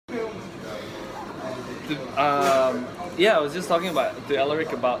Yeah, I was just talking to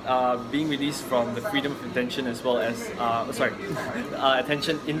Alaric about being released from the freedom of intention as well as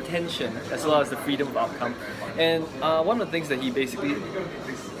intention as well as the freedom of outcome. And one of the things that he basically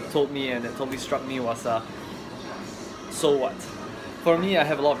told me and it totally struck me was, so what? For me, I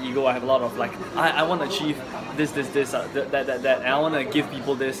have a lot of ego. I have a lot of like, I want to achieve this, that, and I want to give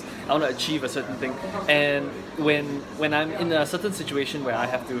people this. I want to achieve a certain thing. And when I'm in a certain situation where I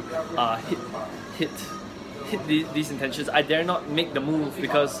have to hit these intentions, I dare not make the move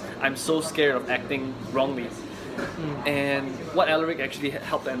because I'm so scared of acting wrongly. And what Alaric actually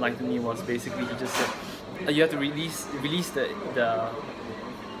helped enlighten me was basically he just said you have to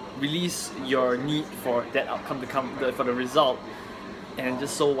release your need for that outcome to come for the result. And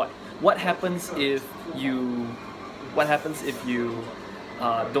just so what? What happens if you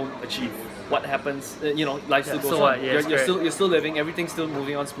don't achieve? What happens? Life still goes on. You're still living. Everything's still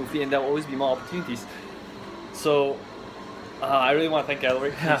moving on smoothly, and there will always be more opportunities. So, I really want to thank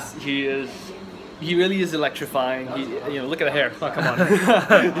Alaric. Yeah. He really is electrifying. Look at the hair. Oh, come on.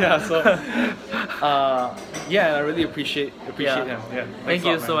 Yeah. So, I really appreciate him. Yeah. Thank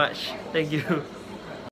you so much. Thank you.